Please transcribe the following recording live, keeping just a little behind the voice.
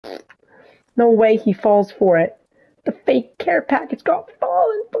No way he falls for it. The fake care package got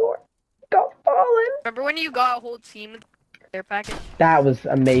fallen for. Got fallen. Remember when you got a whole team with their package? That was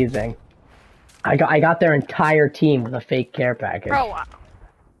amazing. I got their entire team with a fake care package. Bro,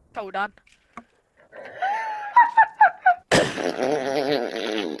 so done.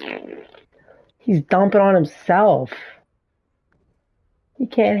 He's dumping on himself. He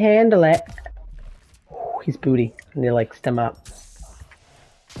can't handle it. He's booty. I need to like stem up.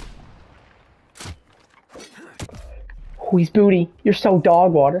 He's booty. You're so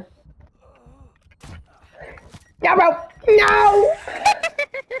dog water. No, bro. No.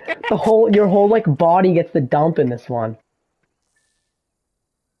 Your whole like body gets the dump in this one.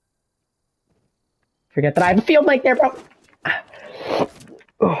 Forget that I have a field mic there, bro.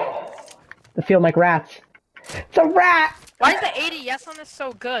 Oh, the field mic rats. It's a rat. Why is the ADS on this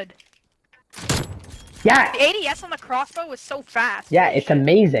so good? Yeah. The ADS on the crossbow is so fast. Yeah, it's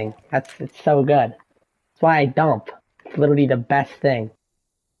amazing. It's so good. That's why I dump. It's literally the best thing.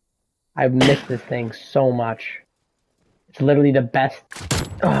 I've missed this thing so much. It's literally the best.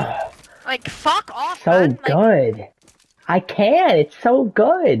 Ugh. Like, fuck off, So man. good. Like, I can. It's so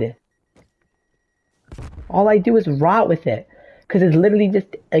good. All I do is rot with it. Because it's literally just,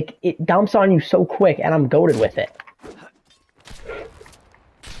 like, it dumps on you so quick, and I'm goated with it.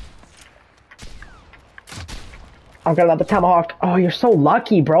 I've got another tomahawk. Oh, you're so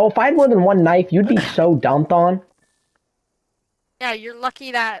lucky, bro. If I had more than one knife, you'd be so dumped on. Yeah, you're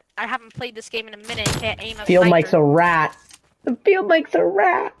lucky that I haven't played this game in a minute and can't aim a Field sniper. mic's a rat. The field mic's a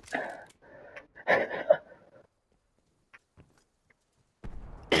rat.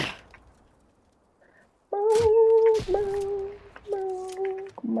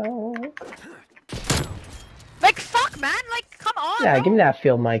 Like, fuck, man. Like, come on. Yeah, bro. give me that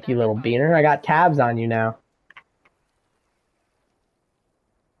field mic, you little beaner. I got tabs on you now.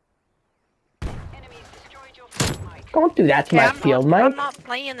 Don't do that to my field mic. I'm not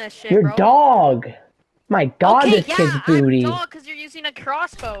playing this shit, Your bro. dog. My God, Okay, this kid's yeah, booty. I'm dog because you're using a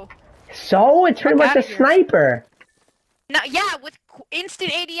crossbow. So it's pretty much a sniper. No, yeah, with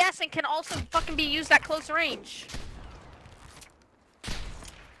instant ADS and can also fucking be used at close range.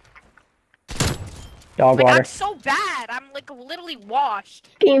 Dog Like, water. I'm so bad. I'm like literally washed.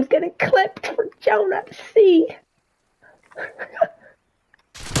 Game's getting clipped for Jonah to see.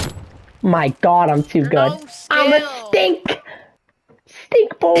 My God, I'm too good. No I'm a skill. stink.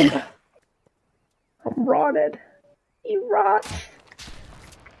 Stink bulb. I'm rotted. He rots.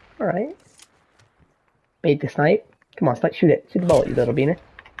 Alright. Bait the snipe. Come on, snipe. Shoot it. Shoot the bullet, you little beaner.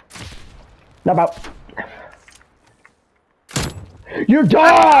 No about. Your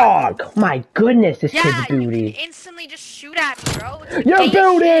dog! My goodness, this Yeah, kid's you booty. can instantly just shoot at me, bro. It's Your gay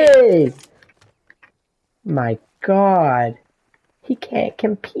shit. booty! My God. He can't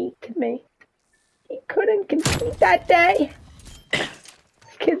compete to me. He couldn't compete that day. This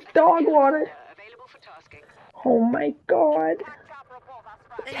kid's dog water. Oh my God.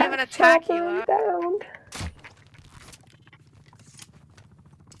 They didn't even attack you, huh? Down.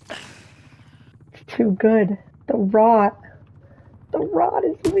 It's too good. The rot. The rot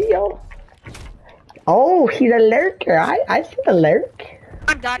is real. Oh, he's a lurker. I see the lurk.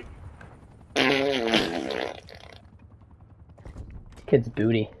 I'm done. Kid's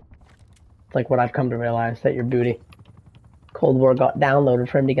booty. It's like what I've come to realize, that you're booty. Cold War got downloaded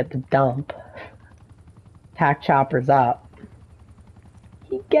for him to get the dump. Tack Chopper's up.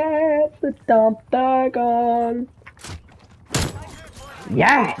 He gets the dump dog on.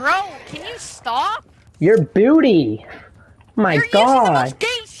 Yes! Bro, can you stop? You're booty! My You're God! using the most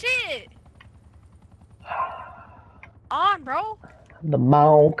gay shit! On, bro. The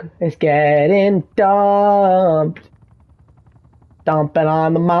monk is getting dumped. Dumping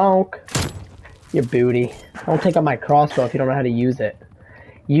on the monk. You're booty. Don't take up my crossbow if you don't know how to use it.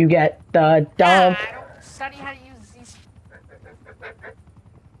 You get the dump. Yeah, I don't study how to use these.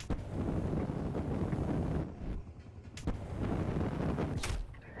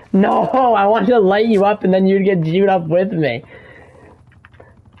 No, I wanted to light you up and then you'd get Jewed up with me.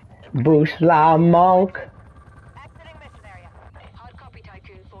 Boost la monk.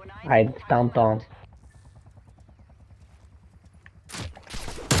 I dumped on.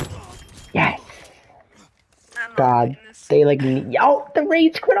 Yes! I'm not God, playing this. they like me. Yo, the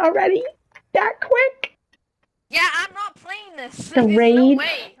raids quit already? That quick? Yeah, I'm not playing this. The There's raid? No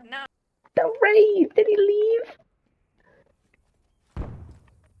way. No. The raid! Did he leave?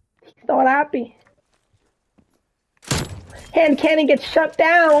 He's not happy. Hand cannon gets shut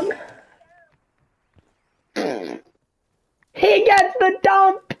down. He gets the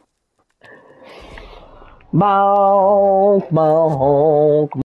dump. Bonk, bonk.